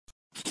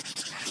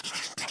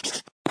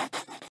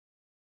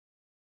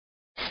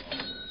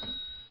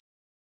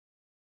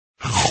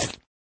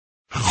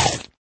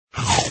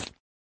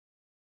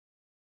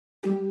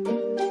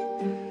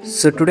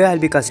So today I'll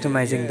be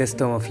customizing this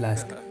thermo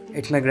flask.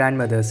 It's my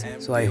grandmother's,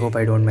 so I hope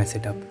I don't mess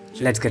it up.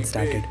 Let's get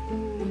started.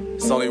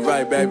 It's only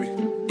right, baby.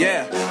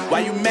 Yeah,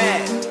 why you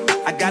mad?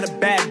 I got a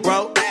bag,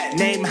 bro.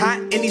 Name hot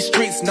in these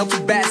streets, no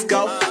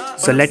Tabasco.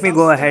 So let me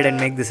go ahead and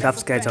make this rough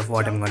sketch of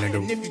what I'm gonna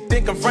do. If you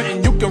think I'm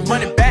frontin', you can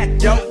run it back,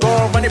 yo. Go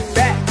on, run it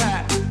back.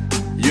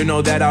 You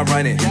know that I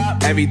run it.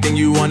 Everything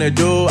you wanna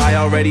do, I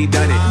already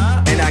done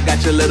it. And I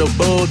got your little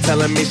boo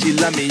telling me she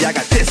love me. I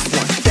got this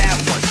one, that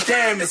one.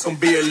 Damn, it's gonna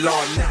be a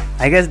long night.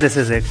 I guess this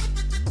is it.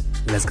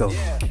 Let's go. You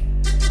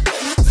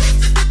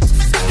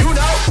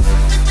know,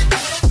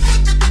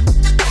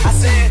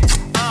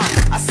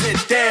 I said,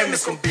 damn,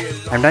 it's gonna be a long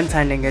night. I'm done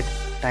sanding it.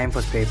 Time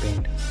for spray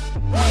paint.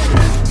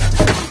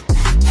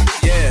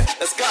 Yeah,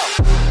 let's go.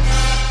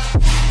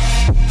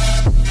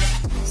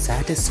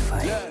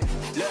 Satisfied.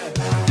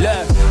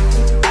 Look,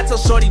 I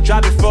told Shorty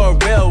drop it for a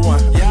real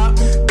one.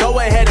 Go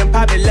ahead and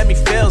pop it, let me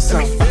feel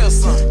some.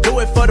 Do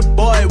it for the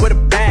boy with a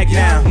bag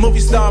now. Movie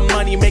star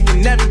money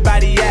making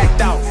everybody act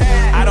out.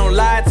 I don't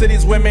lie to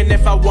these women,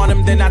 if I want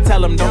them then I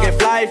tell them. Don't get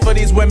fly for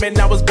these women,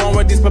 I was born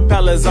with these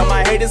propellers. All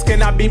my haters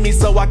cannot beat me,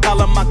 so I call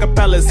them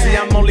acapellas. See,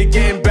 I'm only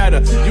getting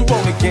better, you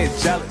only get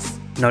jealous.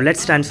 Now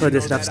let's transfer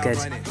this rough sketch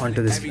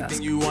onto this flask.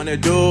 Everything you wanna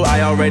do,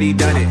 I already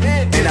done it.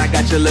 And I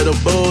got your little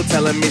boo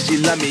telling me she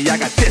love me. I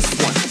got this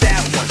one,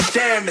 that one.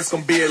 Damn, it's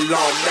gonna be a long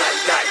night.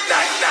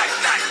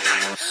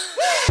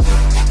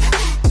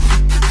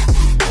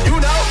 You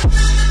know,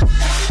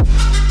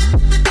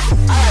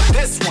 I got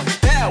this one,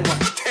 that one.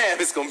 Damn,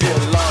 it's gonna be a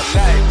long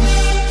night.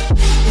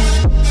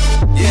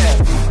 Yeah.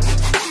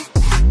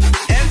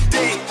 MD.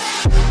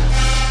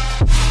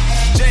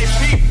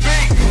 JPB.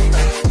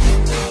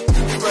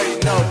 You already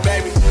know,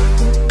 baby.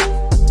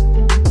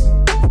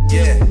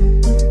 Yeah.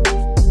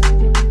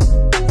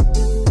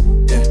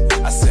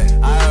 Yeah, I said,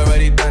 I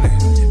already done it.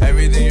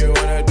 Everything you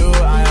wanna do,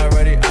 I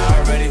already,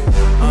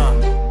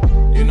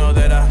 you know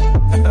that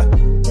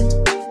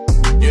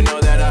you know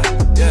that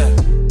yeah.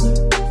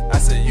 I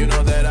said, you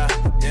know that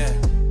yeah.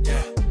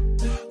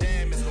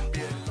 Damn, it's gonna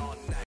be a long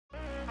night.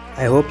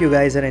 I hope you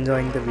guys are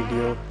enjoying the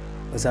video.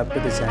 Sub to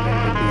the channel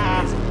would be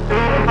amazing.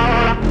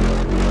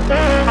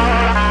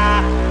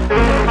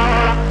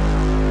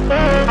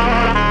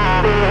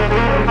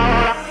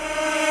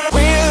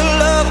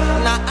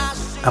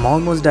 I'm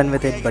almost done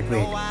with it, but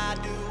wait,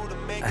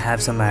 I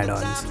have some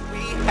add-ons.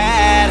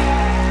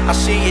 I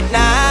see it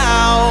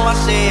now, I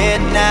see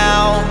it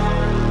now.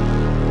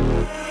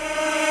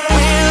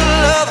 Real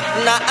love,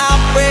 now I'll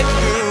break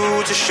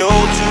through to show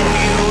to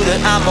you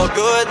that I'm more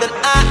good than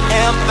I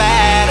am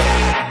bad.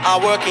 I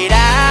work it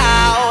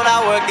out,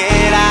 I work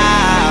it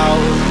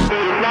out.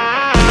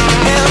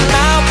 And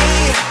I'll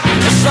be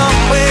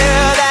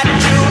somewhere that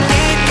you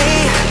need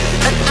me,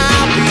 and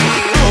I'll be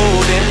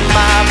holding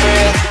my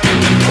breath,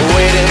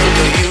 waiting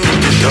for you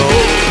to show.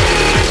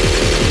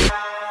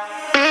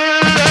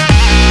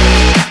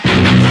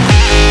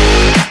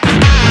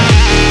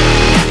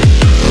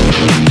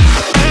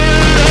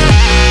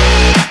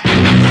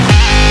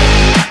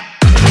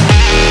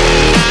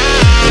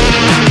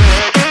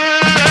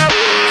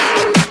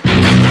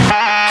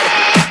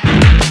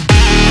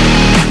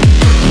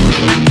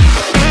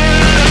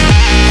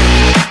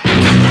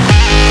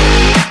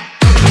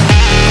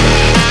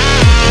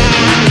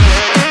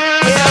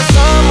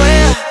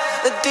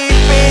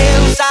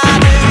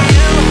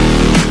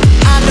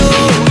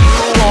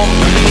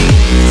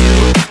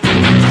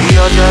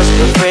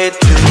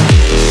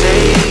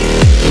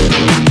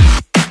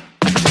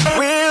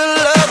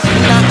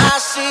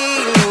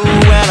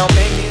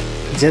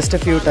 Just a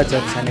few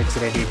touch-ups and it's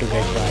ready to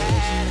get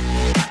varnished.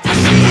 I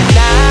see it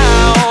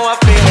now, I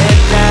feel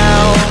it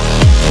now.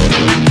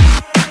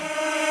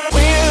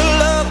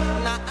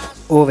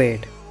 Oh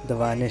wait, the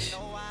varnish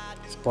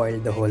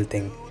spoiled the whole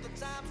thing.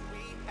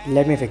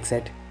 Let me fix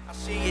it. I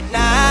see it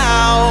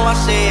now, I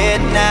see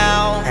it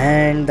now.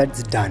 And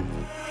that's done.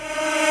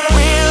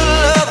 Real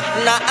love,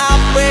 now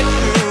I'll break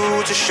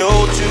through to show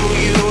to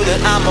you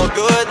that I'm more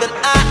good than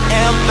I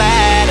am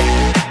bad.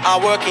 I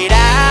work it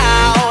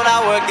out,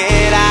 I work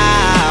it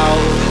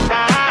out.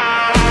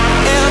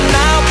 And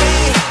I'll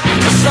be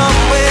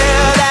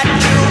somewhere that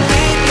you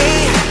need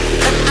me,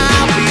 and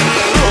I'll be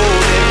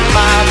holding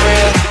my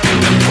breath,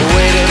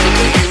 waiting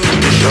for you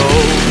to show.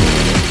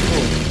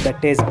 Oh, that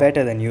tastes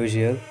better than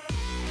usual.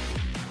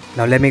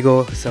 Now let me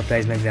go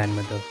surprise my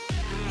grandmother.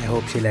 I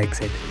hope she likes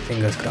it.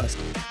 Fingers crossed.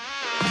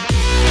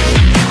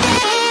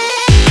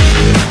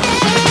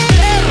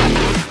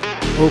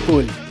 Oh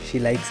cool, she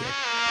likes it.